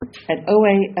at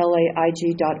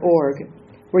oalaig.org,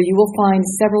 where you will find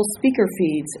several speaker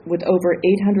feeds with over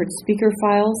 800 speaker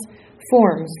files,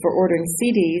 forms for ordering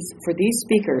CDs for these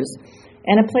speakers,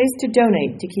 and a place to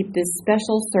donate to keep this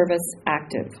special service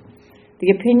active.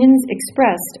 The opinions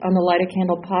expressed on the Light a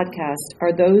Candle podcast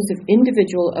are those of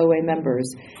individual OA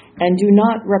members and do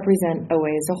not represent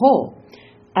OA as a whole.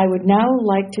 I would now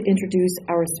like to introduce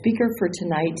our speaker for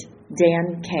tonight,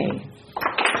 Dan Kay.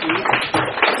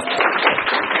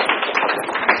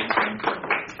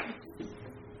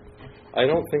 I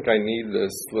don't think I need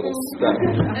this little step.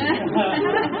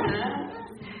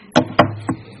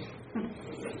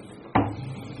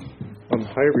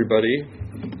 Hi, everybody.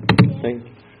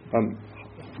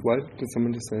 What? Did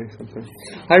someone just say something?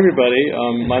 Hi, everybody.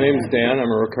 My name is Dan. I'm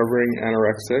a recovering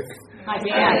anorexic. Hi,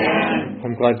 Dan.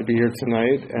 I'm glad to be here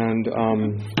tonight, and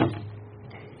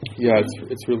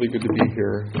it's really good to be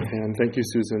here. And thank you,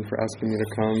 Susan, for asking me to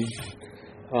come.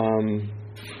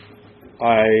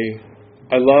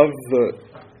 I love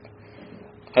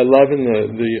in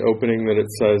the opening that it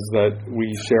says that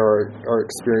we share our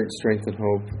experience, strength, and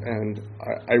hope, and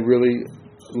I really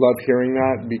love hearing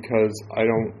that because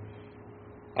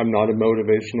I'm not a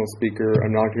motivational speaker.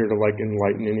 I'm not here to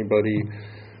enlighten anybody.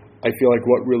 I feel like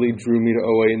what really drew me to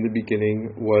OA in the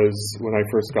beginning was when I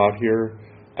first got here,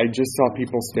 I just saw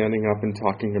people standing up and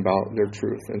talking about their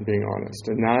truth and being honest.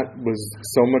 And that was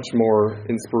so much more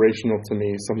inspirational to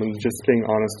me, someone just being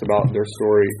honest about their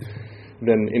story,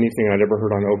 than anything I'd ever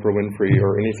heard on Oprah Winfrey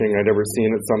or anything I'd ever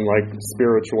seen at some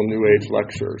spiritual New Age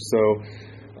lecture. So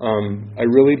I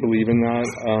really believe in that.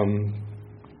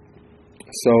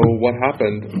 So what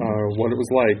happened, what it was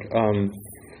like.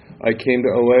 I came to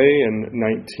OA in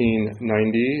 1990,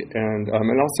 and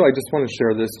also I just want to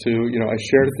share this too. I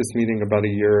shared at this meeting about a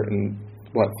year and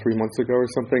 3 months ago or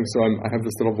something. So I have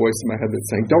this little voice in my head that's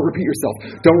saying, "Don't repeat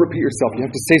yourself. Don't repeat yourself. You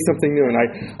have to say something new." And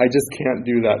I just can't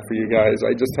do that for you guys.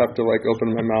 I just have to open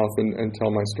my mouth and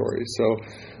tell my story. So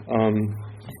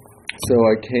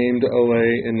I came to OA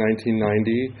in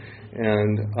 1990,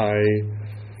 and I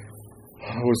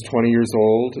was 20 years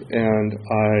old, and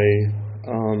I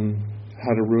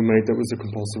had a roommate that was a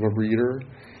compulsive overeater,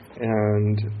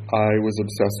 and I was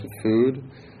obsessed with food,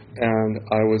 and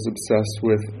I was obsessed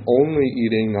with only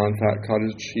eating non-fat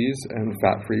cottage cheese and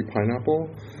fat-free pineapple,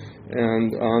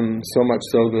 and so much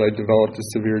so that I developed a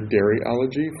severe dairy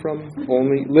allergy from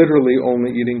literally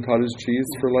only eating cottage cheese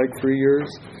for 3 years,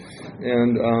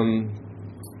 and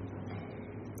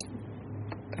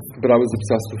but I was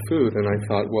obsessed with food, and I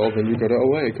thought, well, then you go to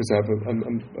OA, because I have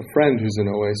a friend who's in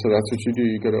OA, so that's what you do,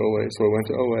 you go to OA. So I went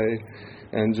to OA,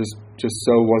 and just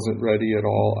so wasn't ready at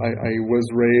all. I was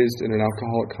raised in an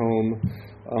alcoholic home.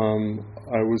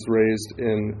 I was raised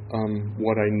in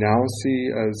what I now see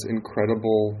as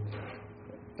incredible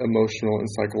emotional and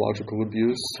psychological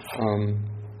abuse.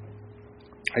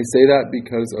 I say that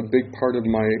because a big part of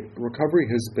my recovery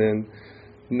has been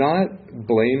not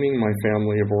blaming my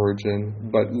family of origin,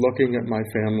 but looking at my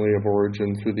family of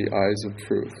origin through the eyes of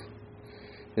truth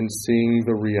and seeing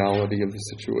the reality of the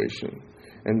situation.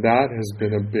 And that has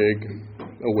been a big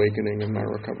awakening in my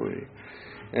recovery.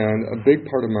 And a big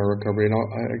part of my recovery, and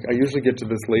I usually get to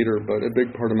this later, but a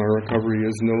big part of my recovery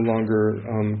is no longer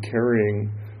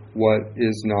carrying what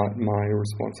is not my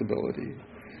responsibility.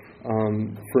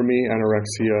 For me,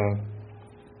 anorexia,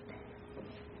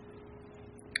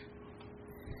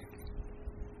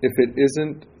 if it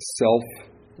isn't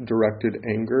self-directed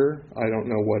anger, I don't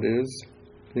know what is.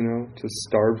 To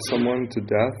starve someone to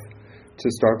death, to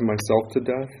starve myself to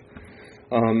death.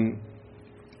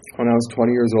 When I was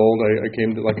 20 years old, I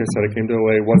came to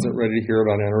OA, wasn't ready to hear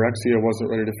about anorexia, wasn't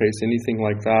ready to face anything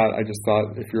like that. I just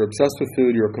thought, if you're obsessed with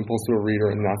food, you're a compulsive overeater,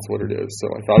 and that's what it is. So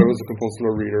I thought I was a compulsive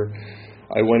overeater.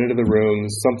 I went into the rooms.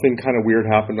 Something kind of weird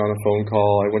happened on a phone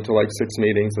call. I went to 6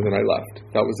 meetings, and then I left.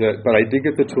 That was it. But I did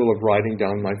get the tool of writing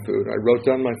down my food. I wrote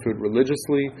down my food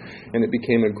religiously, and it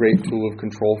became a great tool of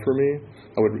control for me.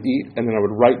 I would eat, and then I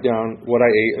would write down what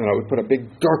I ate, and I would put a big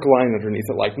dark line underneath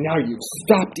it, now you've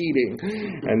stopped eating.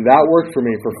 And that worked for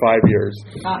me for 5 years.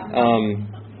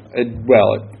 It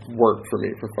worked for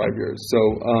me for 5 years. So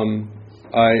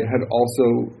I had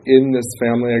also, in this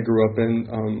family I grew up in,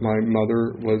 my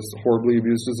mother was horribly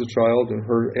abused as a child, and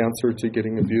her answer to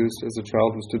getting abused as a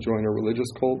child was to join a religious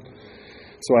cult.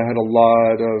 So I had a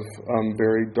lot of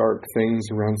very dark things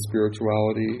around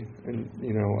spirituality, and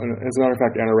and as a matter of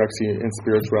fact, anorexia and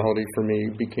spirituality for me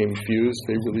became fused.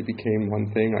 They really became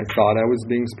one thing. I thought I was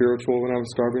being spiritual when I was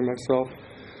starving myself.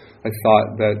 I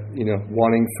thought that,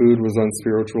 wanting food was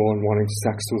unspiritual, and wanting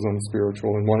sex was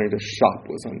unspiritual, and wanting to shop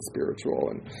was unspiritual.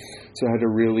 And so I've had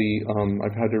to really,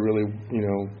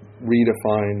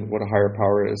 redefine what a higher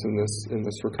power is in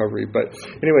this recovery. But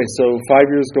anyway, so 5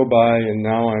 years go by, and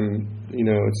now I'm,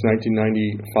 it's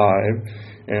 1995,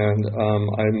 and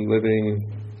I'm living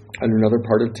in another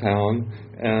part of town,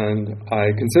 and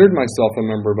I considered myself a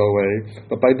member of OA,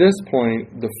 but by this point,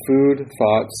 the food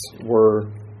thoughts were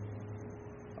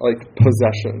like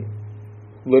possession.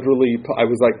 Literally, I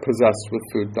was like possessed with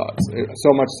food thoughts.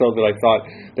 So much so that I thought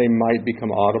they might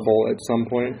become audible at some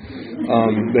point.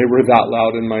 They were that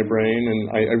loud in my brain,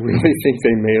 and I really think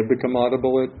they may have become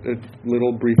audible at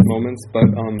little brief moments. But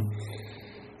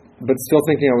still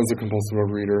thinking I was a compulsive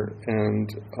overeater, and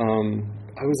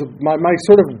I was my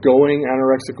sort of going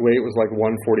anorexic weight was like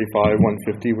 145,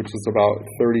 150, which is about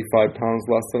 35 pounds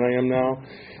less than I am now.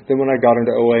 Then when I got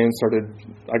into OA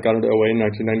I got into OA in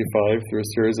 1995 through a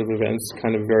series of events,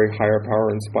 kind of very higher power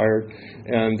inspired,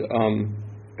 and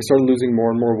I started losing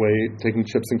more and more weight, taking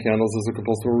chips and candles as a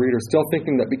compulsive overeater, still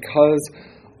thinking that because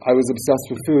I was obsessed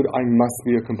with food, I must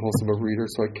be a compulsive overeater,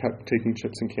 so I kept taking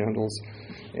chips and candles,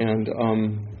 and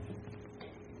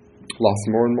lost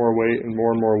more and more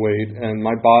weight, and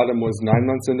my bottom was 9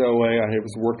 months into OA. I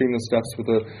was working the steps with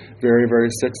a very,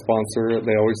 very sick sponsor.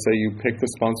 They always say you pick the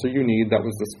sponsor you need. That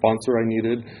was the sponsor I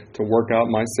needed to work out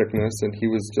my sickness, and he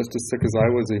was just as sick as I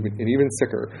was, and even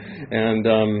sicker.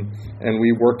 And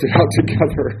we worked it out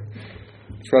together.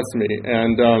 Trust me.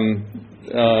 And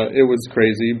it was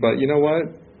crazy, but you know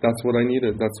what? That's what I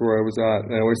needed. That's where I was at.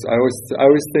 And I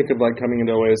always think of like coming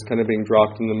into OA as kind of being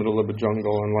dropped in the middle of a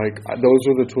jungle, and like those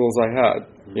were the tools I had.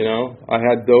 I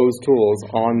had those tools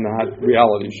on that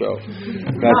reality show.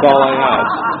 That's all I had,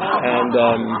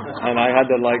 and I had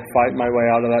to like fight my way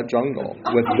out of that jungle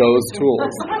with those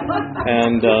tools,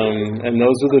 and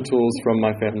those are the tools from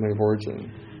my family of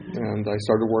origin. And I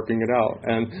started working it out.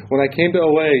 And when I came to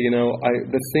OA,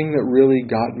 the thing that really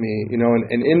got me,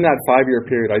 and in that 5-year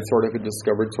period, I sort of had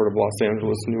discovered sort of Los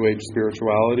Angeles New Age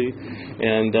spirituality,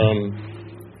 and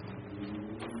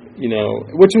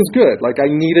which was good. Like I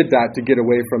needed that to get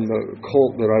away from the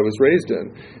cult that I was raised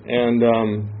in, and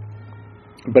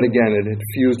but again, it had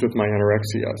fused with my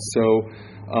anorexia. So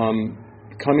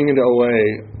coming into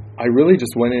OA, I really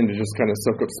just went in to just kind of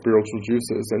soak up spiritual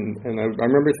juices, and I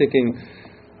remember thinking,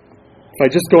 if I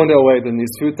just go into OA, then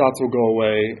these food thoughts will go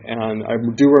away. And I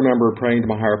do remember praying to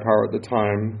my higher power at the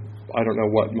time. I don't know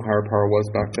what my higher power was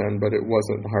back then, but it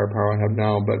wasn't the higher power I have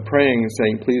now. But praying and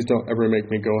saying, please don't ever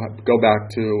make me go back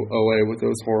to OA with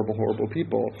those horrible, horrible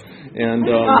people. And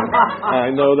I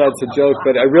know that's a joke,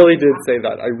 but I really did say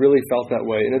that. I really felt that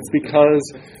way. And it's because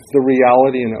the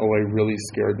reality in OA really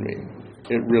scared me.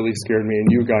 It really scared me, and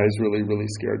you guys really, really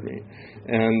scared me.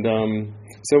 And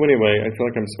so anyway, I feel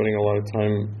like I'm spending a lot of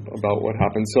time about what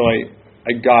happened. So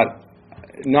I got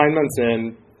 9 months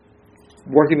in,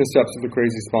 working the steps with a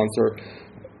crazy sponsor,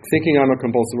 thinking I'm a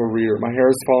compulsive overeater. My hair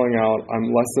is falling out.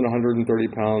 I'm less than 130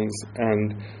 pounds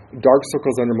and dark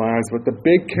circles under my eyes. But the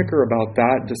big kicker about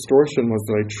that distortion was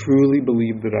that I truly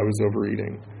believed that I was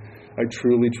overeating. I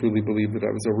truly, truly believed that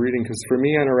I was overeating, because for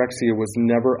me, anorexia was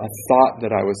never a thought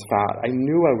that I was fat. I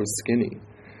knew I was skinny.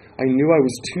 I knew I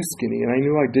was too skinny, and I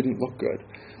knew I didn't look good.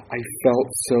 I felt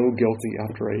so guilty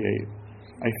after I ate.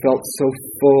 I felt so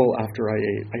full after I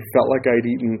ate. I felt like I'd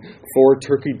eaten 4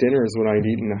 turkey dinners when I'd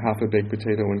eaten a half a baked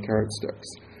potato and carrot sticks.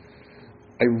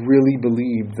 I really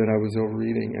believed that I was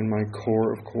overeating in my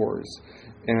core of cores.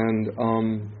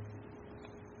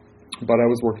 But I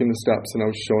was working the steps, and I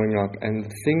was showing up. And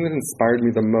the thing that inspired me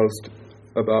the most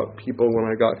about people when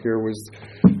I got here was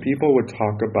people would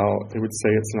talk about, they would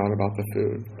say it's not about the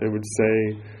food. They would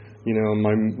say,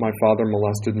 my father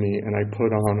molested me, and I put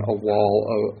on a wall,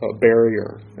 a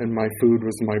barrier, and my food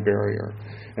was my barrier.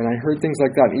 And I heard things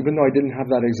like that, even though I didn't have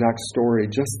that exact story,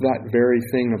 just that very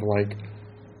thing of like,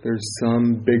 there's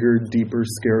some bigger, deeper,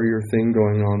 scarier thing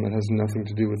going on that has nothing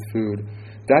to do with food.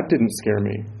 That didn't scare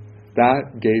me.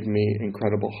 That gave me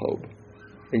incredible hope.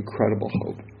 Incredible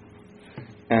hope.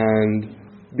 And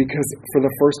because for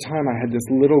the first time I had this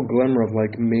little glimmer of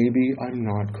like, maybe I'm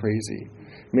not crazy.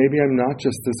 Maybe I'm not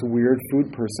just this weird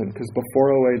food person. Because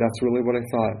before OA, that's really what I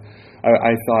thought.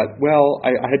 I thought,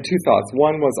 I had 2 thoughts.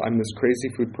 One was I'm this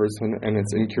crazy food person and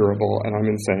it's incurable and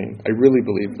I'm insane. I really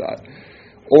believed that.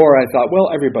 Or I thought,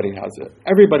 everybody has it.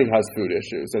 Everybody has food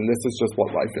issues, and this is just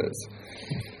what life is.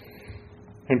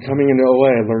 And coming into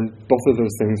OA, I learned both of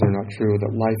those things are not true,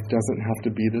 that life doesn't have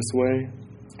to be this way,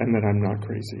 and that I'm not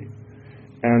crazy.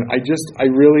 And I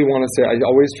really want to say, I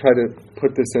always try to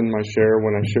put this in my share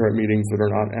when I share at meetings that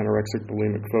are not anorexic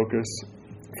bulimic focus.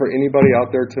 for anybody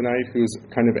out there tonight who's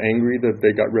kind of angry that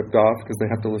they got ripped off because they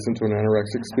have to listen to an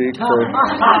anorexic speak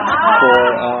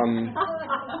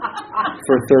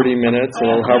for 30 minutes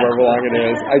or however long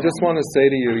it is, I just want to say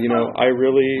to you,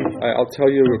 I'll tell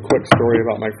you a quick story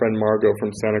about my friend Margot from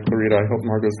Santa Clarita. I hope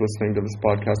Margot's listening to this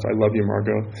podcast. I love you,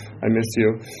 Margot. I miss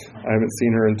you. I haven't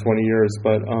seen her in 20 years,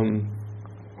 but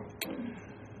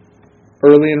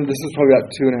this is probably about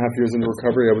 2.5 years into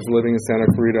recovery. I was living in Santa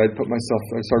Clarita. I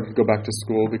started to go back to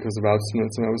school because of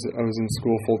abstinence, and I was in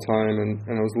school full time, and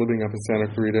I was living up in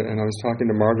Santa Clarita, and I was talking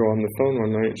to Margot on the phone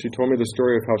one night. She told me the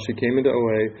story of how she came into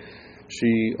OA.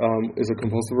 She is a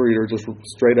compulsive reader, just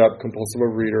straight up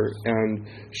compulsive reader, and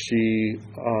she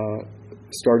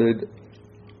started.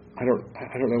 I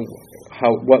don't know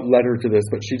what led her to this,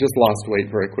 but she just lost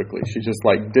weight very quickly. She just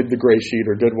did the gray sheet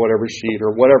or did whatever sheet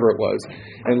or whatever it was,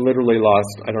 and literally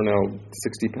lost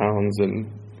 60 pounds in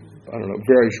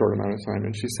very short amount of time.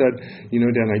 And she said,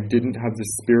 Dan, I didn't have the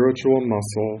spiritual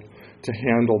muscle to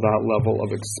handle that level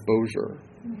of exposure.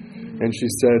 And she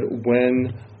said,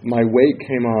 when my weight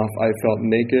came off, I felt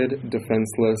naked,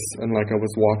 defenseless, and like I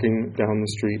was walking down the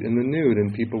street in the nude,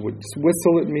 and people would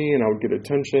whistle at me, and I would get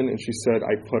attention. And she said,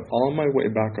 I put all my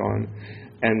weight back on,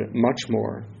 and much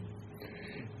more.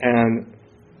 And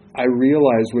I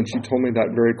realized when she told me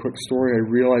that very quick story, I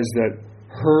realized that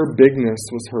her bigness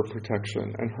was her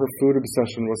protection, and her food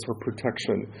obsession was her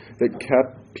protection that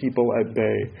kept people at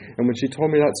bay. And when she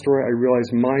told me that story, I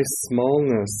realized my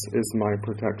smallness is my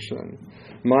protection.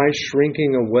 My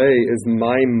shrinking away is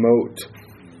my moat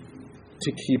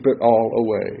to keep it all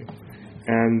away.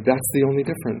 And that's the only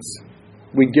difference.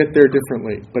 We get there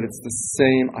differently, but it's the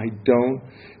same.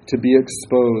 To be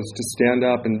exposed, to stand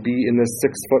up and be in this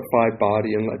 6'5"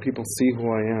 body and let people see who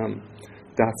I am.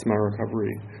 That's my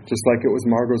recovery. Just like it was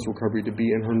Margot's recovery to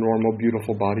be in her normal,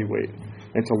 beautiful body weight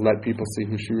and to let people see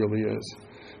who she really is.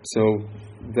 So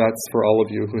that's for all of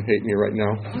you who hate me right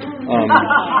now.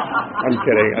 I'm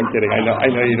kidding. I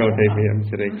know you don't hate me. I'm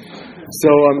kidding.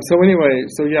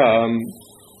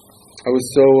 I was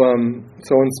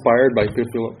so inspired by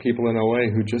people in OA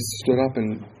who just stood up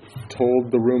and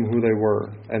told the room who they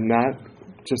were, and that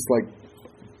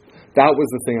was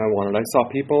the thing I wanted. I saw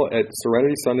people at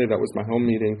Serenity Sunday. That was my home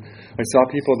meeting. I saw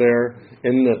people there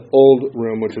in the old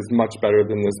room, which is much better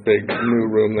than this big new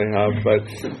room they have, but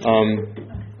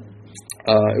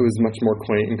it was much more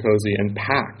quaint and cozy and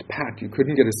packed. You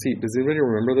couldn't get a seat. Does anybody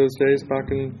remember those days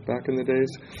back in the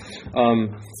days?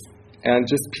 And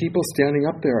just people standing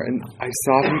up there, and I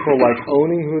saw people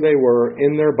owning who they were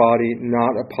in their body, not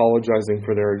apologizing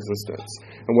for their existence.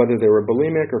 And whether they were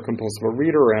bulimic or compulsive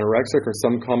reader or anorexic or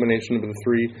some combination of the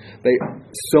three,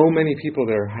 so many people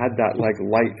there had that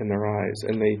light in their eyes,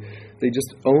 and they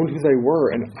just owned who they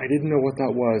were. And I didn't know what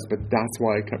that was, but that's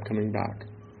why I kept coming back.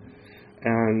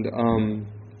 And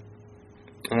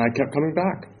I kept coming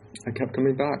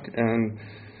back. And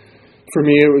for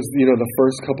me, it was, the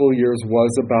first couple of years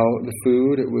was about the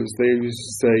food. It was, they used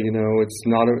to say,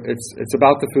 it's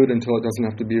about the food until it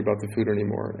doesn't have to be about the food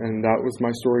anymore. And that was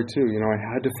my story too. I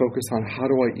had to focus on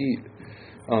how do I eat.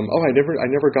 I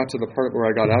never got to the part where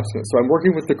I got abstinent. So I'm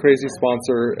working with the crazy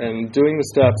sponsor and doing the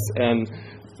steps, and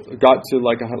got to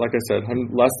like I said,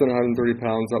 less than 130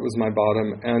 pounds. That was my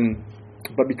bottom.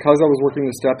 But because I was working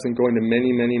the steps and going to many,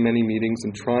 many, many meetings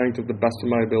and trying to the best of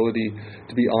my ability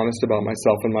to be honest about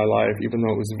myself and my life, even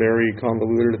though it was very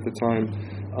convoluted at the time,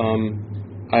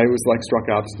 I was struck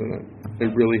abstinent. It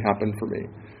really happened for me.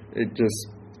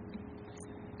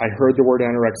 I heard the word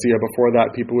anorexia. Before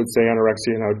that, people would say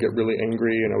anorexia, and I would get really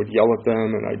angry, and I would yell at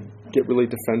them, and I'd get really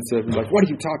defensive, and what are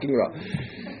you talking about?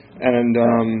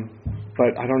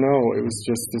 But I don't know, it was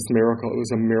just this miracle. It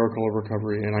was a miracle of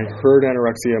recovery. And I heard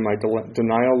anorexia, my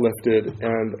denial lifted,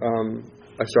 and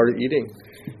I started eating.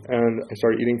 And I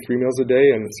started eating 3 meals a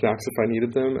day and snacks if I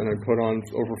needed them. And I put on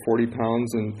over 40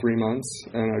 pounds in 3 months.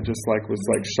 And I just was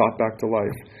shot back to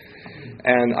life.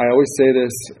 And I always say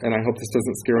this, and I hope this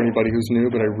doesn't scare anybody who's new,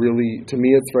 but to me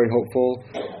it's very hopeful.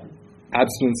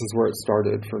 Abstinence is where it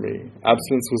started for me.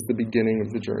 Abstinence was the beginning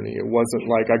of the journey. It wasn't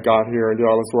like I got here and did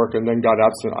all this work and then got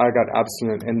abstinent. I got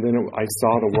abstinent, and then I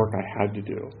saw the work I had to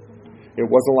do. It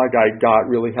wasn't like I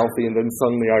got really healthy and then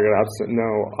suddenly I got abstinent.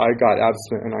 No, I got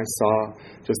abstinent, and I saw,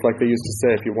 just like they used to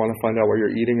say, if you want to find out what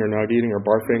you're eating or not eating or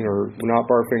barfing or not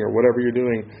barfing or whatever you're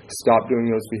doing, stop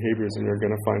doing those behaviors and you're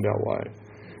going to find out why.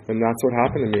 And that's what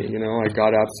happened to me. I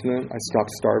got abstinent. I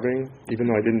stopped starving. Even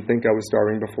though I didn't think I was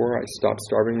starving before, I stopped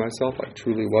starving myself. I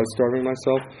truly was starving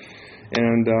myself.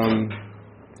 And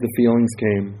the feelings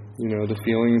came. The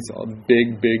feelings,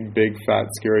 big, big, big, fat,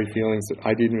 scary feelings that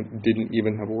I didn't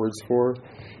even have words for.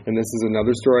 And this is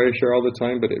another story I share all the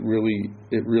time, but it really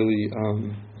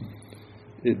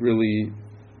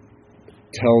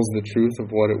tells the truth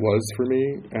of what it was for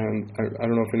me. And I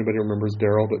don't know if anybody remembers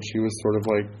Daryl, but she was sort of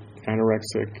like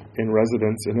anorexic in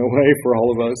residence in a way for all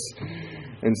of us,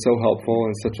 and so helpful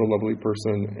and such a lovely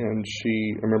person. And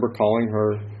I remember calling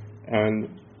her and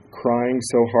crying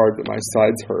so hard that my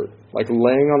sides hurt, like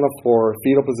laying on the floor,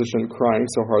 fetal position, crying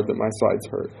so hard that my sides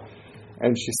hurt.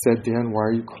 And she said, "Dan, why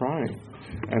are you crying?"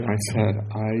 And I said,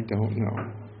 "I don't know.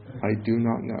 I do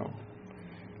not know."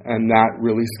 And that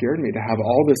really scared me, to have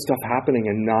all this stuff happening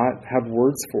and not have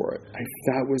words for it.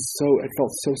 It felt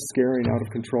so scary and out of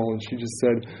control. And she just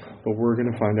said, "Well, we're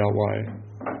going to find out why.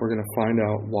 We're going to find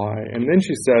out why." And then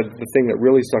she said the thing that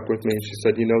really stuck with me. She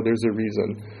said, "There's a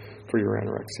reason for your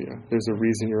anorexia. There's a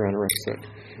reason you're anorexic."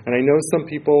 And I know some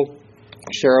people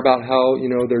share about how,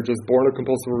 they're just born a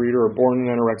compulsive reader or born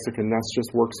an anorexic, and that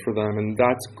just works for them. And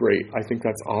that's great. I think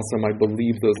that's awesome. I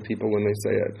believe those people when they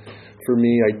say it. For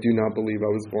me, I do not believe I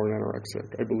was born anorexic.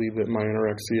 I believe that my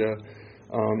anorexia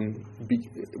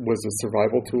was a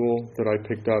survival tool that I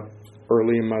picked up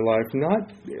early in my life.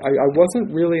 I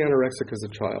wasn't really anorexic as a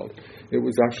child. It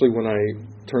was actually when I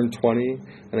turned 20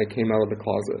 and I came out of the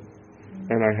closet.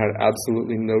 And I had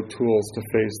absolutely no tools to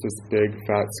face this big,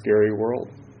 fat, scary world.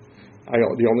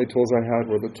 The only tools I had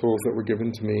were the tools that were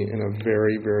given to me in a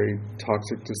very, very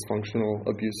toxic, dysfunctional,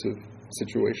 abusive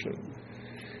situation.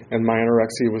 And my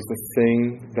anorexia was the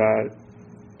thing that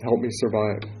helped me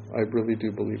survive. I really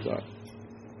do believe that.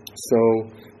 So,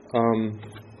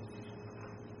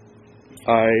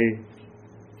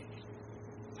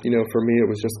 for me, it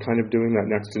was just kind of doing that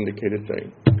next indicated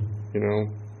thing.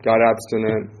 Got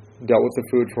abstinent, dealt with the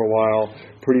food for a while.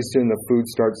 Pretty soon the food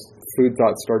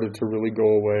thoughts started to really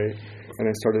go away. And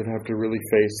I started to have to really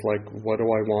face, like, what do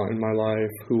I want in my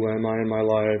life? Who am I in my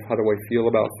life? How do I feel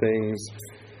about things?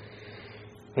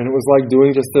 And it was like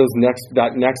doing just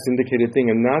that next indicated thing.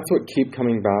 And that's what keep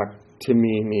coming back to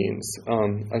me means.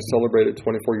 I celebrated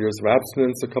 24 years of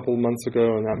abstinence a couple of months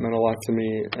ago, and that meant a lot to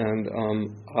me. And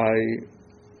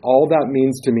all that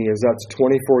means to me is that's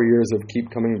 24 years of keep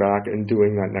coming back and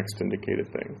doing that next indicated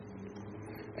thing.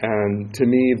 And to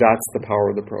me, that's the power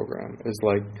of the program, is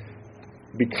like,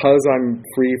 because I'm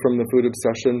free from the food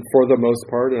obsession for the most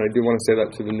part, and I do want to say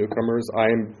that to the newcomers, I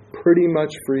am pretty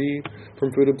much free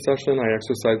from food obsession. I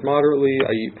exercise moderately.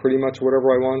 I eat pretty much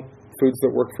whatever I want, foods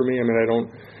that work for me. I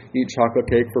don't eat chocolate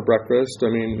cake for breakfast.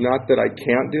 Not that I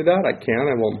can't do that. I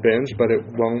won't binge, but it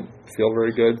won't feel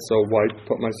very good, so why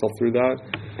put myself through that?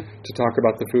 To talk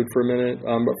about the food for a minute.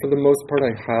 But for the most part,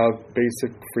 I have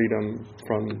basic freedom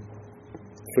from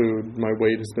food. My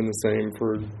weight has been the same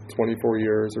for 24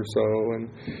 years or so, and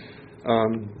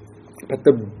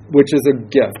which is a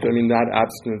gift. That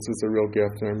abstinence is a real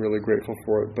gift, and I'm really grateful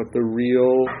for it. But the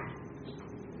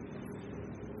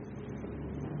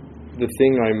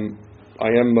thing I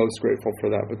am most grateful for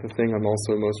that, but the thing I'm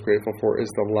also most grateful for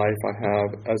is the life I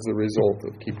have as the result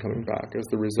of keep coming back, as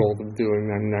the result of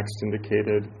doing that next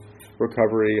indicated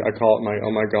recovery. I call it my,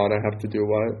 oh my God, I have to do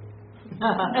what?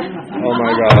 Oh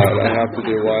my God, I have to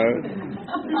do what?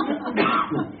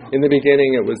 In the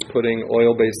beginning, it was putting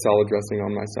oil-based salad dressing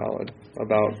on my salad.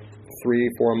 About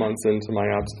 3-4 months into my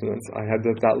abstinence, I had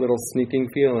that little sneaking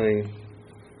feeling,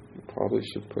 you probably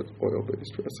should put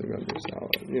oil-based dressing on your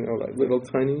salad. That little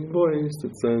tiny voice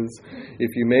that says,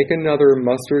 if you make another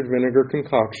mustard vinegar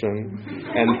concoction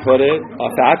and put it, a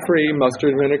fat-free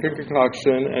mustard vinegar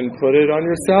concoction, and put it on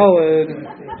your salad,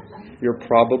 you're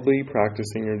probably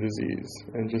practicing your disease.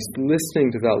 And just listening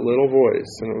to that little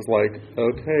voice. And it was like,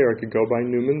 okay, or I could go buy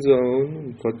Newman's Own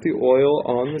and put the oil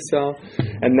on the salad.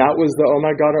 And that was the, oh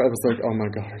my God, I was like, oh my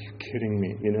God, are you kidding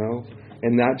me,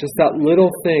 And that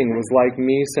little thing was like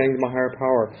me saying to my higher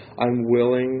power, I'm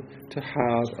willing to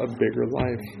have a bigger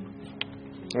life.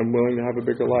 I'm willing to have a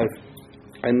bigger life.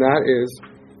 And that is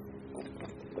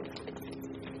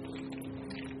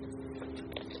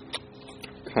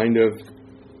kind of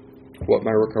what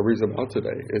my recovery is about today,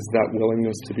 is that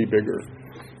willingness to be bigger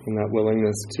and that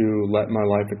willingness to let my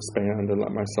life expand and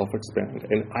let myself expand.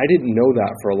 And I didn't know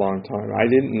that for a long time. I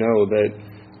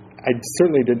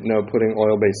certainly didn't know putting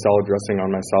oil-based salad dressing on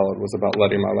my salad was about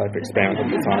letting my life expand at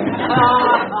the time.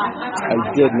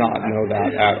 I did not know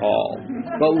that at all.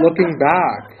 But looking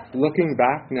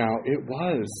back now, it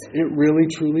was. It really,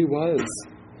 truly was.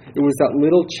 It was that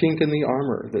little chink in the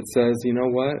armor that says, you know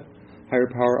what? Higher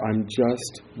power, I'm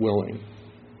just willing.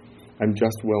 I'm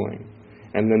just willing.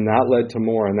 And then that led to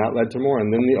more, and that led to more.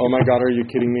 And then the, oh my God, are you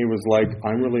kidding me, was like,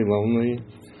 I'm really lonely.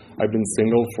 I've been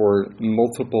single for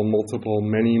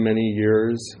many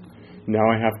years. Now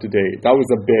I have to date. That was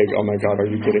a big, oh my God, are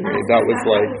you kidding me? That was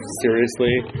like,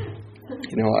 seriously?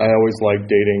 I always liked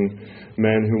dating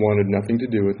men who wanted nothing to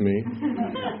do with me.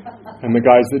 And the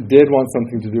guys that did want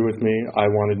something to do with me, I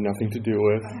wanted nothing to do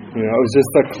with. It was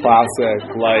just a classic,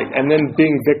 and then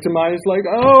being victimized,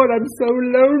 oh, and I'm so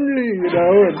lonely,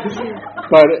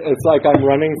 But it's like I'm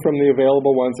running from the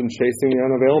available ones and chasing the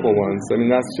unavailable ones. I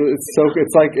mean,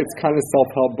 it's kind of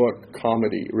self-help book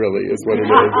comedy, really, is what it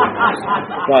is.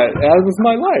 But that was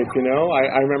my life,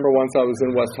 I remember once I was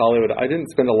in West Hollywood. I didn't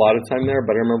spend a lot of time there,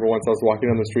 but I remember once I was walking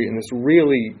down the street and this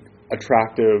really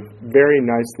attractive, very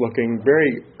nice looking,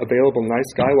 very available, nice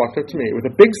guy walked up to me with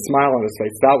a big smile on his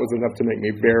face. That was enough to make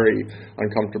me very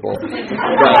uncomfortable. But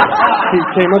he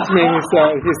came up to me and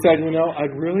he said,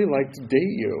 I'd really like to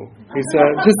date you. He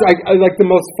said, just like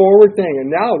the most forward thing. And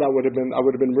now I would have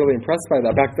been really impressed by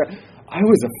that. Back then, I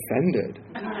was offended.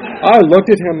 I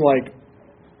looked at him like,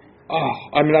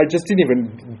 I just didn't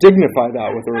even dignify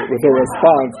that with a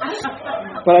response.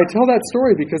 But I tell that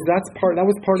story because that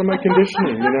was part of my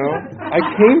conditioning, I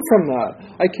came from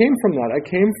that. I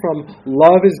came from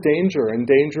love is danger and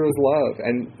danger is love,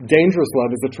 and dangerous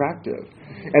love is attractive.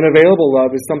 And available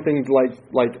love is something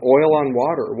like oil on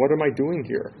water. What am I doing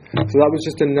here? So that was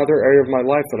just another area of my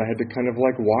life that I had to kind of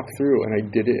walk through, and I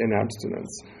did it in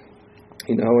abstinence.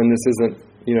 And this isn't,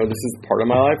 this is part of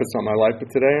my life. It's not my life, but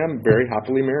today I'm very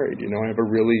happily married. I have a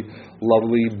really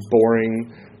lovely,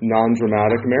 boring,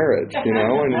 non-dramatic marriage.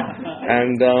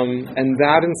 And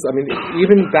that,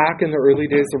 even back in the early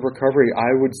days of recovery,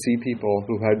 I would see people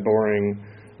who had boring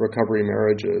recovery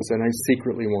marriages, and I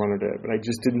secretly wanted it, but I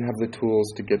just didn't have the tools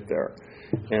to get there.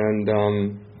 And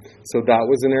so that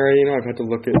was an area. I've had to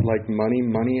look at money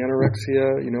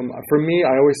anorexia. For me,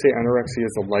 I always say anorexia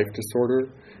is a life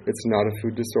disorder. It's not a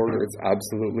food disorder. It's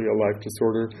absolutely a life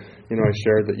disorder. I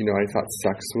shared that, I thought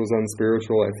sex was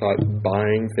unspiritual. I thought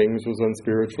buying things was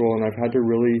unspiritual. And I've had to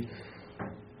really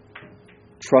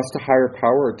trust a higher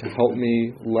power to help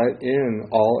me let in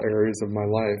all areas of my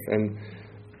life. And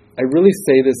I really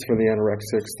say this for the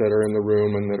anorexics that are in the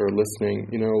room and that are listening.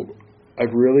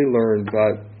 I've really learned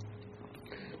that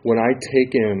when I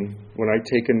take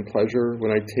in pleasure,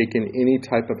 when I take in any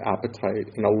type of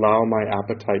appetite and allow my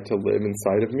appetite to live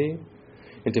inside of me,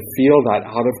 and to feel that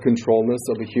out of controlness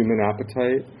of a human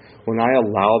appetite, when I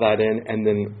allow that in and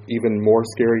then even more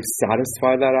scary,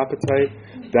 satisfy that appetite,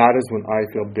 that is when I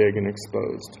feel big and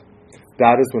exposed.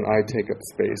 That is when I take up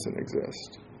space and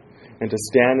exist. And to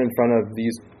stand in front of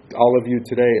all of you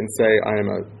today and say, I am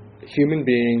a human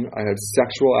being, I have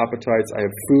sexual appetites, I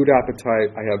have food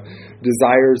appetite, I have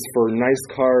desires for nice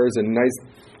cars and nice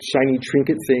shiny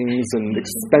trinket things and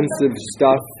expensive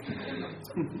stuff.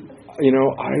 I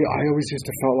always used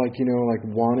to felt like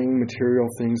wanting material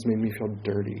things made me feel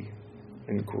dirty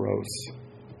and gross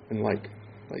and like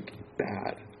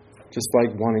bad. Just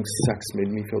like wanting sex made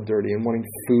me feel dirty, and wanting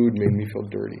food made me feel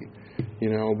dirty.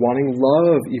 Wanting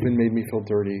love even made me feel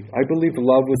dirty. I believed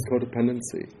love was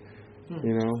codependency.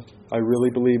 I really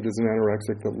believed as an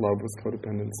anorexic that love was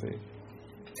codependency.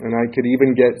 And I could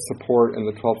even get support in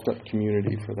the 12-step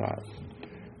community for that.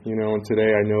 And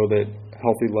today I know that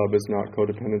healthy love is not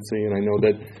codependency, and I know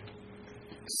that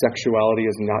sexuality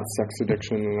is not sex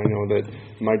addiction, and I know that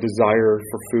my desire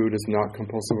for food is not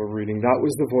compulsive overeating. That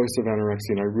was the voice of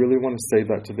anorexia, and I really want to say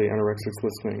that to the anorexics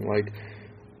listening.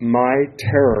 My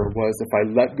terror was if I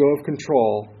let go of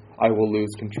control, I will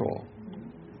lose control.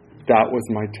 That was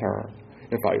my terror.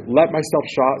 If I let myself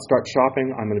start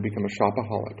shopping, I'm going to become a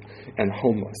shopaholic and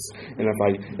homeless. And if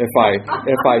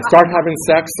I start having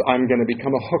sex, I'm going to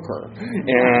become a hooker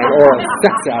or a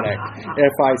sex addict.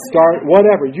 If I start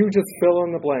whatever, you just fill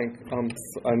in the blank.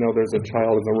 I know there's a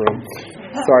child in the room.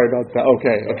 Sorry about that.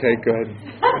 Okay, good.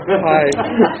 Hi.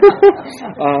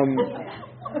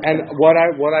 And what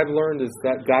I've learned is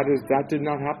that did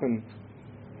not happen.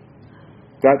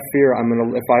 That fear,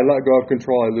 if I let go of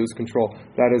control, I lose control.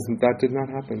 That did not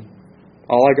happen.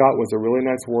 All I got was a really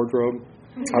nice wardrobe,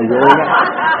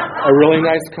 a really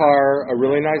nice car, a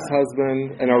really nice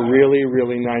husband, and a really,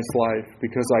 really nice life,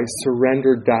 because I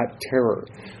surrendered that terror.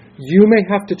 You may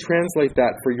have to translate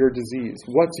that for your disease.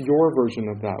 What's your version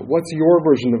of that? What's your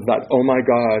version of that? Oh my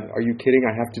God, are you kidding?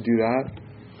 I have to do that?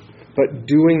 But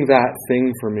doing that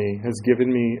thing for me has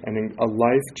given me a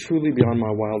life truly beyond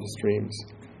my wildest dreams.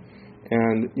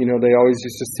 And, they always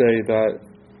used to say that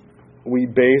we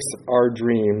base our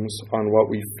dreams on what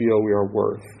we feel we are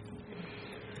worth.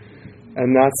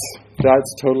 And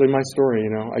that's totally my story,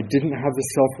 I didn't have the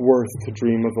self-worth to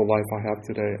dream of the life I have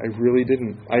today. I really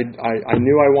didn't. I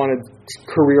knew I wanted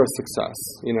career success,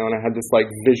 and I had this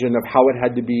vision of how it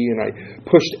had to be, and I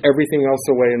pushed everything else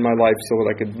away in my life so that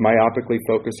I could myopically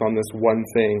focus on this one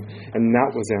thing, and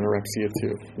that was anorexia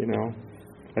too,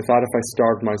 I thought if I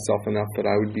starved myself enough that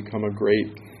I would become a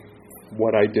great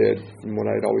what I did and what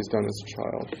I'd always done as a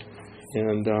child.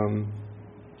 And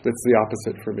it's the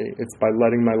opposite for me. It's by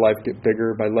letting my life get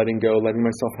bigger, by letting go, letting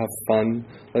myself have fun,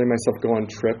 letting myself go on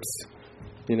trips.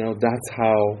 That's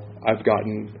how I've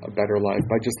gotten a better life,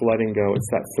 by just letting go. It's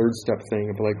that third step thing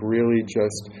of really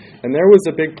just. And there was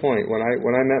a big point when I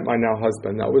met my now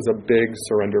husband. That was a big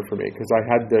surrender for me, because I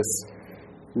had this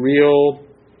real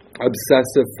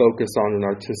obsessive focus on an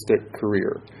artistic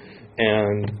career,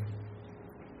 and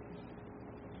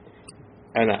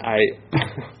I'm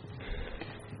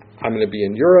going to be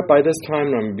in Europe by this time,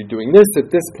 and I'm going to be doing this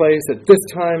at this place at this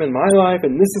time in my life,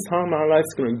 and this is how my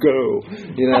life's going to go,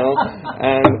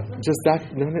 and just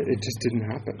that, it just didn't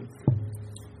happen.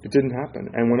 It didn't happen.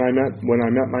 And when I met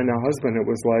my now husband, it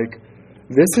was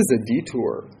this is a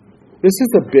detour. This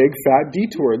is a big fat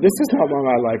detour. This is not what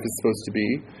my life is supposed to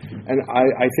be. And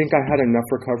I think I had enough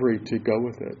recovery to go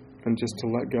with it, and just to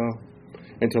let go,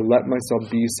 and to let myself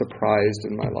be surprised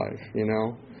in my life,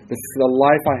 The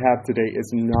life I have today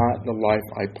is not the life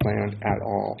I planned at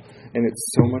all. And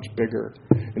it's so much bigger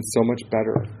and so much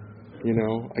better.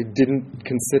 I didn't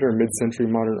consider mid-century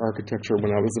modern architecture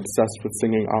when I was obsessed with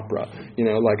singing opera.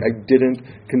 I didn't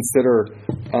consider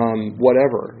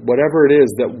whatever it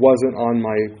is that wasn't on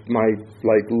my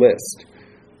list.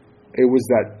 It was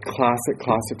that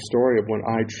classic story of when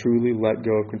I truly let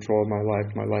go of control of my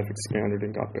life expanded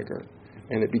and got bigger.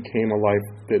 And it became a life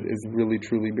that is really,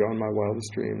 truly beyond my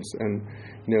wildest dreams. And,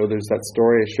 there's that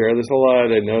story, I share this a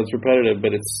lot, I know it's repetitive,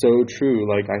 but it's so true.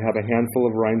 I have a handful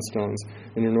of rhinestones,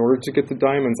 and in order to get the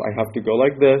diamonds, I have to go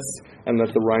like this, and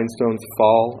let the rhinestones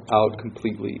fall out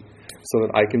completely, so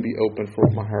that I can be open for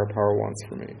what my higher power wants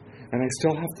for me. And I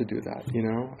still have to do that,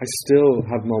 I still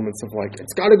have moments of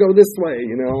it's got to go this way,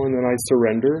 and then I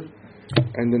surrender,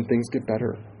 and then things get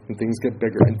better. And things get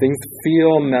bigger, and things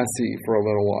feel messy for a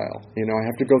little while. I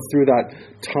have to go through that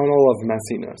tunnel of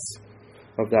messiness,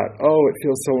 of that, it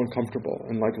feels so uncomfortable,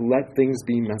 and let things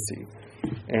be messy.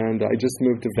 And I just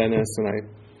moved to Venice, and I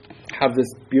have this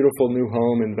beautiful new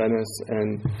home in Venice,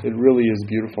 and it really is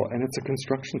beautiful. And it's a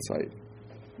construction site,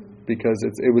 because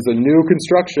it was a new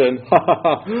construction,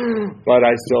 but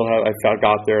I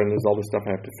got there, and there's all this stuff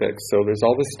I have to fix. So there's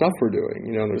all this stuff we're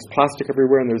doing, there's plastic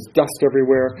everywhere, and there's dust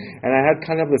everywhere, and I had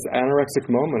kind of this anorexic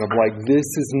moment of this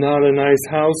is not a nice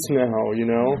house now,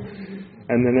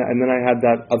 and then I had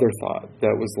that other thought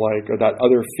that was or that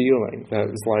other feeling that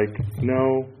was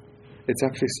no, it's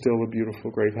actually still a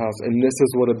beautiful, great house, and this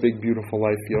is what a big, beautiful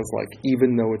life feels like,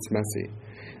 even though it's messy.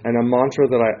 And a mantra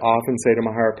that I often say to my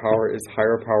higher power is,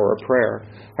 higher power, a prayer.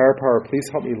 Higher power, please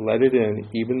help me let it in,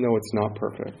 even though it's not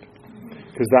perfect.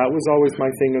 Because that was always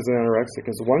my thing as an anorexic,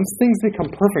 is once things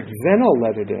become perfect, then I'll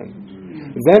let it in.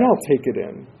 Then I'll take it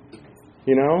in.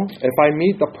 If I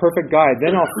meet the perfect guy,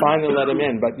 then I'll finally let him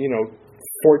in. But, 14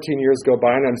 years go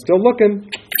by, and I'm still looking.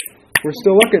 We're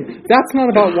still looking. That's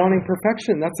not about wanting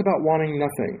perfection. That's about wanting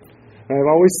nothing. And I've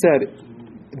always said,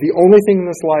 the only thing in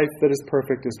this life that is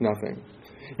perfect is nothing.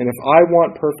 And if I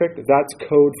want perfect, that's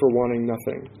code for wanting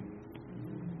nothing.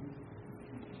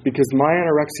 Because my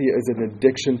anorexia is an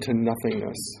addiction to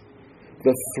nothingness.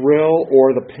 The thrill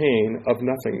or the pain of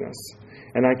nothingness.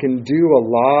 And I can do a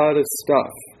lot of stuff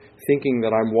thinking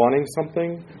that I'm wanting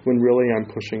something when really I'm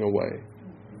pushing away.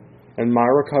 And my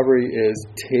recovery is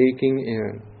taking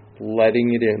in,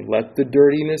 letting it in. Let the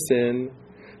dirtiness in.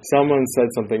 Someone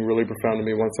said something really profound to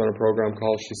me once on a program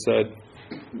call. She said,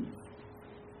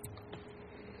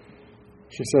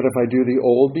 if I do the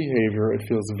old behavior, it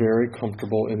feels very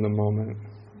comfortable in the moment,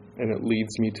 and it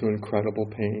leads me to incredible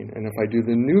pain. And if I do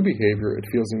the new behavior, it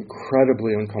feels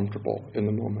incredibly uncomfortable in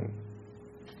the moment.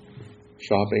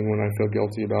 Shopping when I feel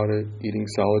guilty about it, eating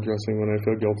salad dressing when I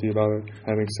feel guilty about it,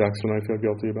 having sex when I feel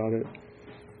guilty about it.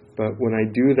 But when I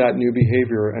do that new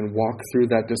behavior and walk through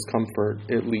that discomfort,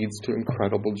 it leads to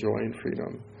incredible joy and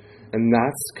freedom. And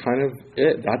that's kind of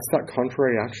it. That's that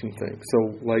contrary action thing.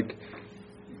 So,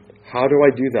 how do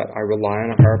I do that? I rely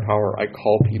on a higher power. I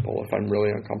call people if I'm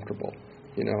really uncomfortable.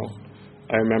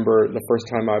 I remember the first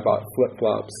time I bought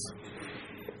flip-flops.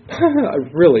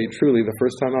 Really, truly, the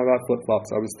first time I bought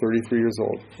flip-flops, I was 33 years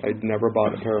old. I'd never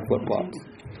bought a pair of flip-flops.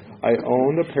 I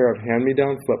owned a pair of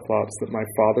hand-me-down flip-flops that my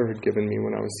father had given me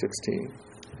when I was 16.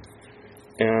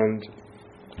 And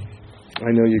I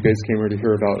know you guys came here to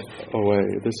hear about OA.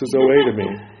 This is OA to me.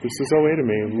 This is OA to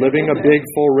me. Living a big,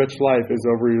 full, rich life is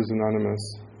Overeaters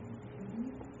Anonymous.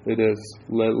 It is.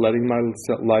 Letting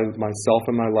myself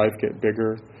and my life get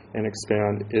bigger and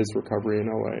expand is recovery in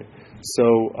OA. So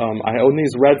I own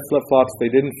these red flip-flops. They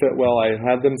didn't fit well. I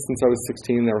had them since I was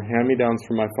 16. They were hand-me-downs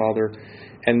from my father.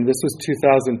 And this was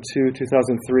 2002,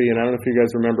 2003, and I don't know if you guys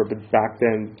remember, but back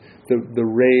then the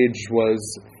rage was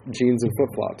jeans and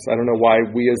flip-flops. I don't know why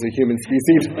we as a human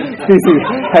species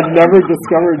had never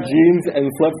discovered jeans and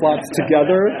flip-flops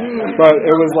together, but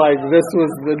it was like this was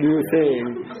the new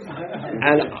thing.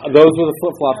 And those were the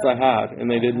flip-flops I had, and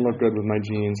they didn't look good with my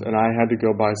jeans, and I had to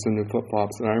go buy some new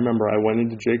flip-flops. And I remember I went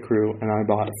into J. Crew, and I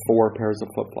bought 4 pairs of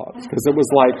flip-flops, because it was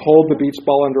like, hold the beach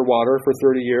ball underwater for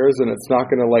 30 years, and it's not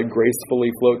going to like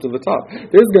gracefully float to the top.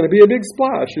 There's going to be a big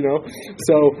splash, you know?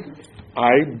 So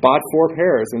I bought 4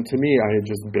 pairs, and to me, I had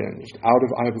just binged. I was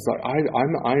like,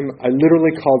 I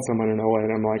literally called someone in OA,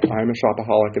 and I'm like, I'm a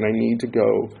shopaholic, and I need to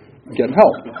go get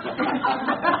help.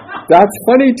 That's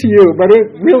funny to you, but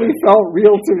it really felt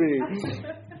real to me.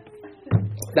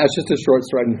 That's just a short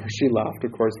story. And she laughed,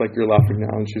 of course, like you're laughing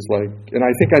now. And she's like, and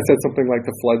I think I said something like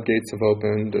the floodgates have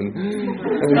opened. And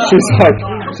she's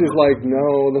like,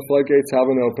 no, the floodgates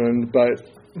haven't opened. But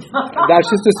that's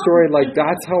just a story. Like,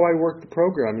 that's how I work the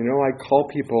program. You know, I call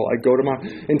people. I go to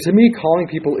and to me, calling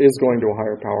people is going to a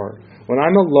higher power. When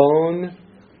I'm alone,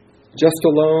 just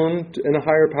alone in a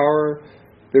higher power,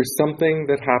 there's something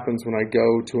that happens when I go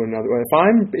to another. If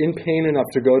I'm in pain enough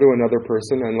to go to another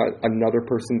person and let another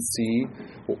person see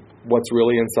what's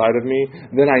really inside of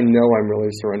me, then I know I'm really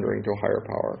surrendering to a higher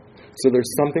power. So there's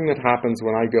something that happens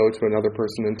when I go to another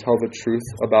person and tell the truth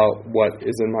about what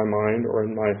is in my mind or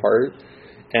in my heart,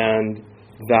 and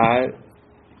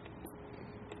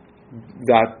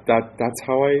that's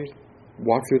how I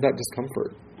walk through that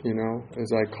discomfort. You know, as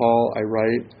I call, I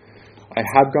write. I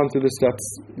have gone through the steps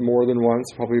more than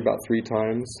once, probably about 3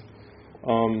 times.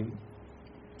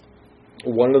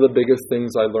 One of the biggest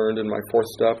things I learned in my 4th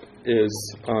step is,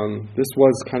 this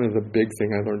was kind of the big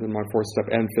thing I learned in my 4th step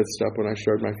and 5th step when I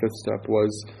shared my 5th step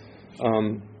was, I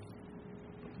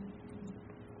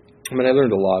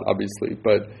learned a lot, obviously,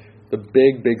 but the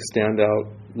big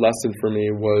standout lesson for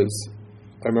me was,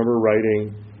 I remember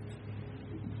writing,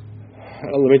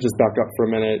 let me just back up for a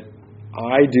minute.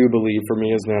 I do believe, for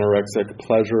me as an anorexic,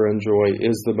 pleasure and joy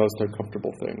is the most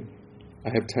uncomfortable thing.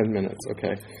 I have 10 minutes,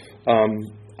 okay?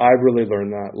 I've really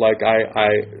learned that. Like, I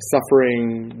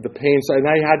suffering the pain,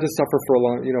 and I had to suffer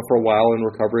for a while in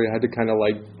recovery. I had to kind of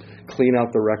like clean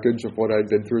out the wreckage of what I'd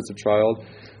been through as a child.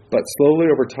 But slowly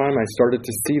over time, I started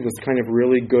to see this kind of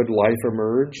really good life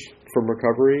emerge from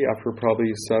recovery after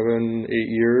probably 7-8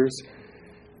 years.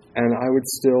 And I would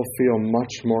still feel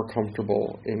much more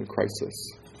comfortable in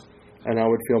crisis. And I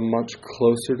would feel much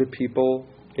closer to people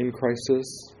in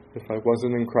crisis. If I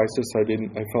wasn't in crisis, I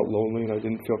felt lonely and I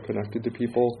didn't feel connected to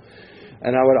people.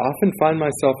 And I would often find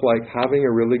myself like having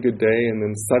a really good day and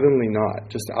then suddenly not,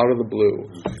 just out of the blue.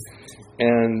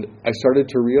 And I started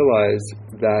to realize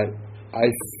that I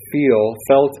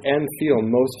felt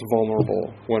most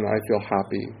vulnerable when I feel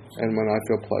happy and when I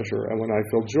feel pleasure and when I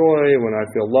feel joy and when I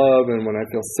feel love and when I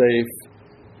feel safe.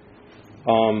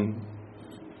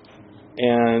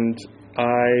 And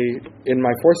in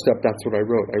my 4th step, that's what I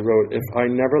wrote. I wrote, if I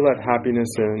never let happiness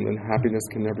in, then happiness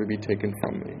can never be taken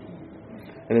from me.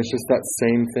 And it's just that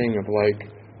same thing of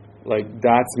like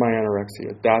that's my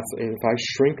anorexia. If I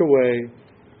shrink away,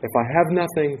 if I have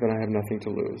nothing, then I have nothing to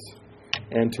lose.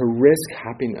 And to risk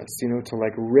happiness, to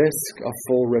like risk a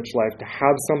full, rich life, to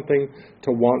have something,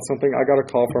 to want something. I got a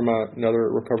call from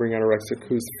another recovering anorexic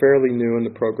who's fairly new in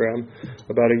the program,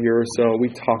 about a year or so. We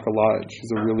talk a lot.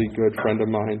 She's a really good friend of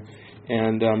mine.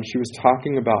 And she was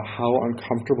talking about how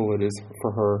uncomfortable it is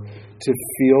for her to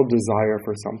feel desire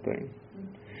for something.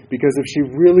 Because if she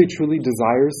really, truly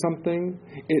desires something,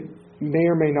 it may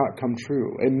or may not come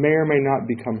true. It may or may not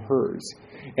become hers.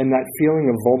 And that feeling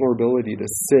of vulnerability to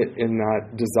sit in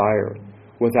that desire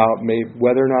without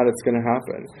whether or not it's going to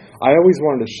happen. I always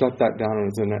wanted to shut that down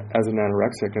as an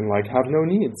anorexic and like have no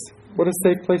needs. What a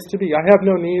safe place to be. I have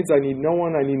no needs. I need no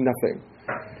one. I need nothing.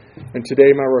 And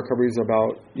today my recovery is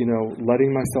about,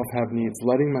 letting myself have needs,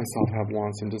 letting myself have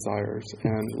wants and desires,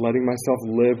 and letting myself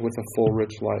live with a full,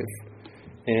 rich life.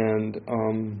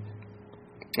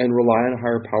 And rely on a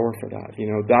higher power for that.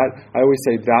 That I always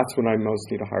say that's when I most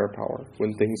need a higher power,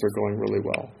 when things are going really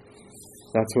well.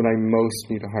 That's when I most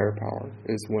need a higher power,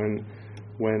 is when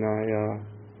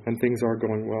and things are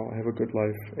going well. I have a good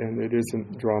life, and it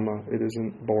isn't drama. It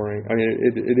isn't boring. I mean,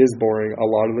 it is boring a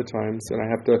lot of the times, and I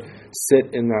have to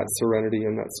sit in that serenity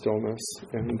and that stillness.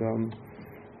 And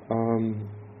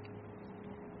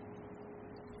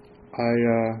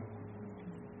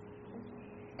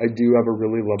I do have a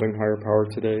really loving higher power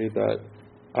today that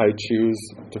I choose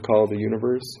to call the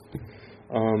universe.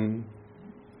 I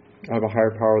have a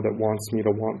higher power that wants me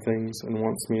to want things and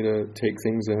wants me to take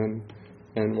things in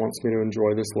and wants me to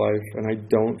enjoy this life. And I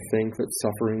don't think that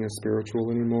suffering is spiritual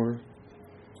anymore.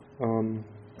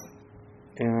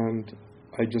 And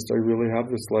I really have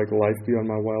this like life beyond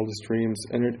my wildest dreams.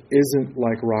 And it isn't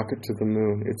like rocket to the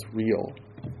moon. It's real.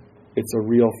 It's a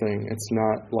real thing. It's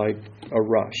not like a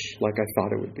rush like I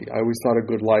thought it would be. I always thought a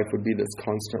good life would be this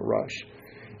constant rush.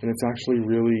 And it's actually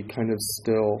really kind of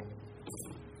still,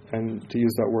 and to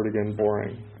use that word again,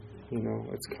 boring.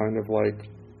 It's kind of like,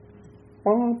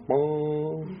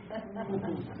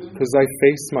 because I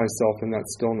face myself in that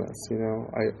stillness.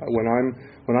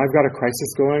 When I've got a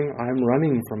crisis going, I'm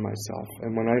running from myself.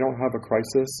 And when I don't have a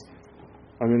crisis,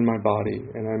 I'm in my body,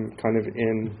 and I'm kind of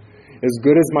in. As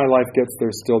good as my life gets,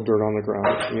 there's still dirt on the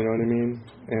ground. You know what I mean?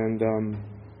 And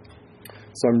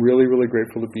so I'm really, really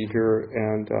grateful to be here,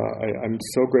 and I'm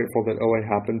so grateful that OA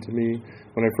happened to me.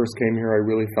 When I first came here, I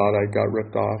really thought I got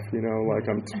ripped off. Like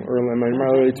I'm in my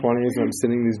early 20s, and I'm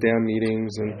sitting in these damn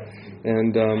meetings, and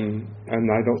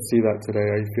I don't see that today.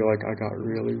 I feel like I got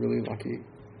really, really lucky.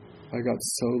 I got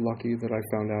so lucky that I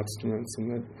found abstinence,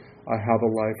 and that I have a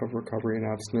life of recovery and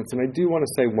abstinence. And I do want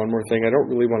to say one more thing. I don't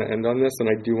really want to end on this, and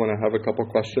I do want to have a couple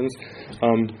questions.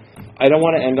 I don't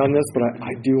want to end on this, but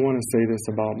I do want to say this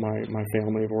about my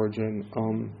family of origin.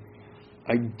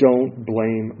 I don't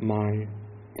blame my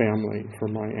family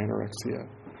for my anorexia.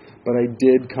 But I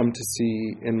did come to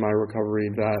see in my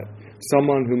recovery that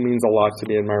someone who means a lot to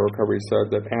me in my recovery said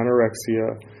that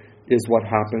anorexia is what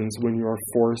happens when you are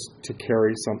forced to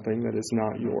carry something that is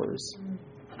not yours.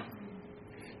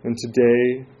 And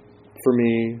today, for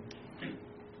me,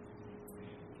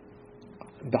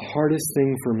 the hardest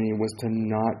thing for me was to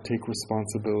not take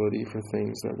responsibility for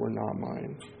things that were not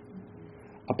mine.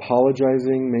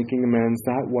 Apologizing, making amends,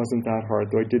 that wasn't that hard,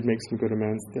 though I did make some good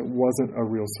amends. That wasn't a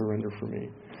real surrender for me.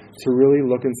 To really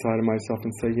look inside of myself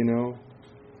and say,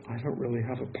 I don't really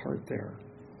have a part there.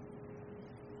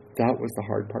 That was the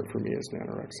hard part for me as an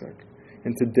anorexic.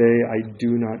 And today I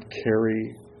do not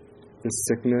carry the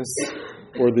sickness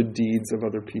or the deeds of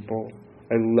other people.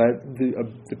 I let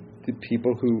the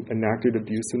people who enacted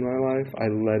abuse in my life, I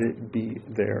let it be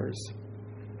theirs.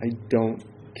 I don't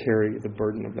carry the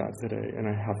burden of that today. And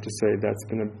I have to say that's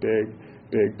been a big,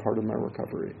 big part of my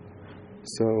recovery.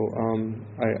 So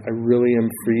I really am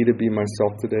free to be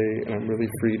myself today, and I'm really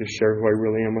free to share who I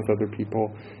really am with other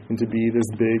people, and to be this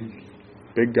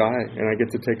big guy, and I get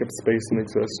to take up space and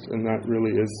exist, and that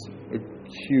really is a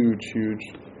huge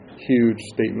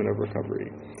statement of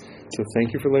recovery. So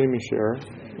thank you for letting me share.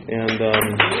 And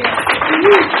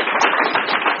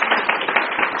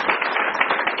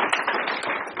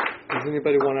does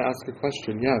anybody want to ask a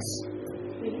question? Yes.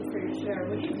 Thank you for your share.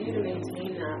 What do you do to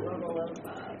maintain that level of,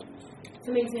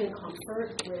 to maintain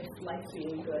comfort with life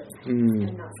being good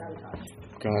and not sabotage?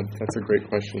 God, that's a great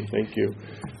question. Thank you.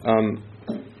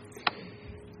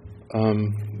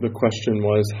 The question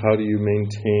was, how do you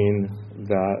maintain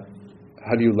that?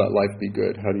 How do you let life be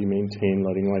good? How do you maintain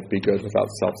letting life be good without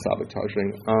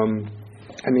self-sabotaging?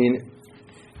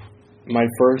 My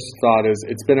first thought is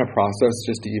it's been a process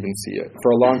just to even see it.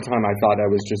 For a long time, I thought I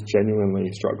was just genuinely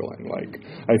struggling. Like,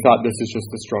 I thought this is just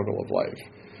the struggle of life,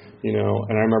 And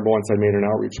I remember once I made an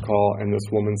outreach call, and this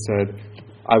woman said,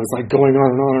 I was like going on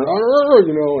and on,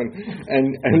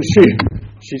 and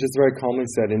she just very calmly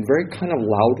said, and very kind of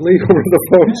loudly over the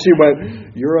phone, she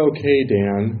went, "You're okay,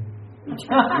 Dan."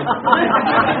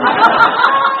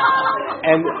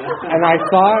 And I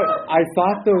thought I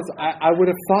would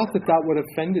have thought that would have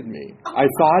offended me. I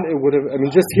thought it would have.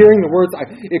 Just hearing the words,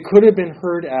 it could have been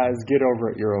heard as "Get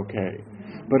over it, you're okay,"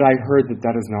 but I heard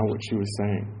that is not what she was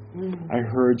saying. I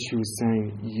heard she was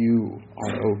saying, "You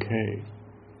are okay.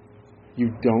 You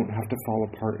don't have to fall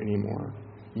apart anymore.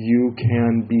 You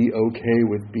can be okay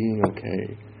with being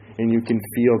okay, and you can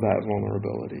feel that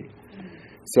vulnerability."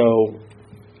 So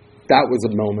that was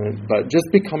a moment, but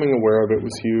just becoming aware of it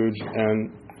was huge,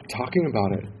 and talking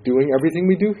about it, doing everything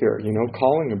we do here,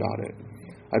 calling about it.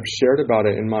 I've shared about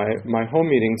it in my home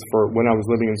meetings for when I was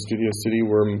living in Studio City,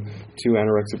 were 2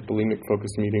 anorexic bulimic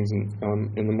focused meetings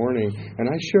in the morning, and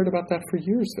I shared about that for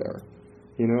years there,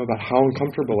 about how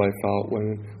uncomfortable I felt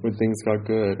when things got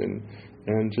good,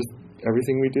 and just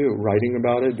everything we do, writing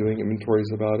about it, doing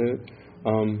inventories about it.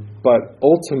 But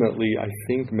ultimately, I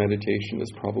think meditation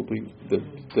is probably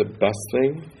the best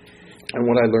thing. And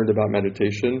what I learned about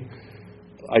meditation,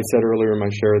 I said earlier in my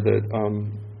share that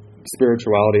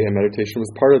spirituality and meditation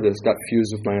was part of this, got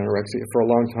fused with my anorexia. For a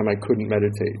long time, I couldn't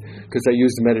meditate because I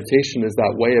used meditation as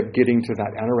that way of getting to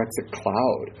that anorexic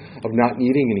cloud of not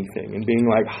needing anything and being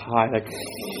like, hi, like,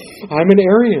 I'm an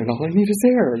Aryan, all I need is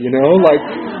air, you know? Like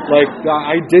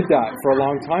I did that for a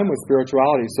long time with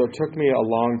spirituality, so it took me a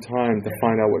long time to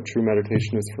find out what true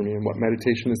meditation is for me. And what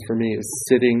meditation is for me is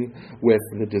sitting with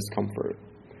the discomfort.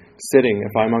 Sitting,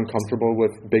 if I'm uncomfortable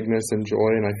with bigness and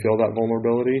joy and I feel that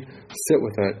vulnerability, sit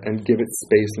with it and give it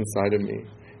space inside of me.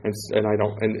 And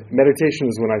meditation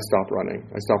is when I stop running.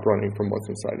 I stop running from what's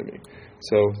inside of me.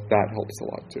 So that helps a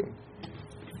lot too.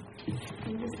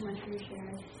 Thank you so much for your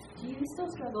share. Do you still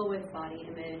struggle with body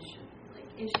image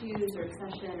issues or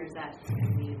obsession, or is that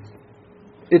relieved?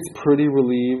 It's pretty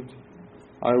relieved.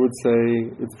 I would say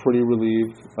it's pretty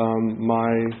relieved.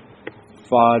 My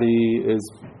body is,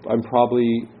 I'm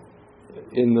probably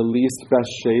in the least best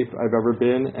shape I've ever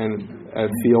been, and I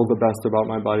feel the best about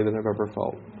my body that I've ever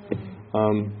felt.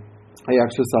 I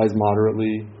exercise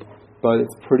moderately, but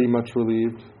it's pretty much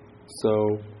relieved.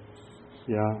 So,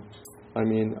 yeah. I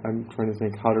mean, I'm trying to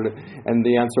think, and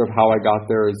the answer of how I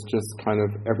got there is just kind of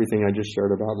everything I just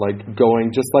shared about, like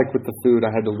going, just like with the food,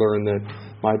 I had to learn that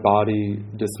my body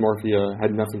dysmorphia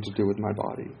had nothing to do with my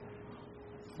body.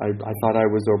 I thought I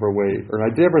was overweight, or I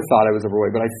never thought I was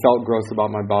overweight, but I felt gross about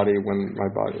my body when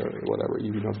my body, or whatever,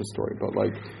 you know the story, but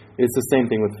like, it's the same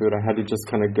thing with food. I had to just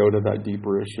kind of go to that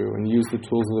deeper issue and use the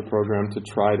tools of the program to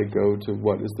try to go to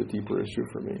what is the deeper issue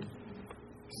for me.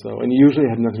 So, and usually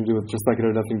it had nothing to do with, just like it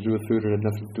had nothing to do with food, it had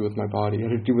nothing to do with my body.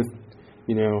 It had to do with,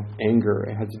 anger.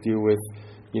 It had to do with,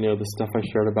 the stuff I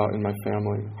shared about in my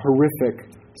family. Horrific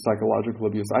psychological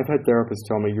abuse. I've had therapists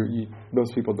tell me,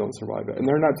 most people don't survive it. And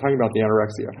they're not talking about the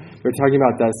anorexia. They're talking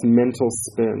about this mental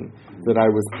spin that I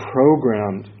was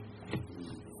programmed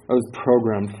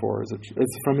for.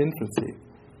 It's from infancy.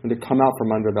 And to come out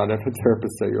from under that, I've had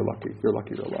therapists say, you're lucky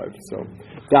you're alive. So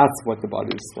that's what the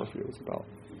body dysmorphia was about.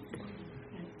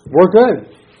 We're good.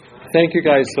 Thank you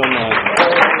guys so much.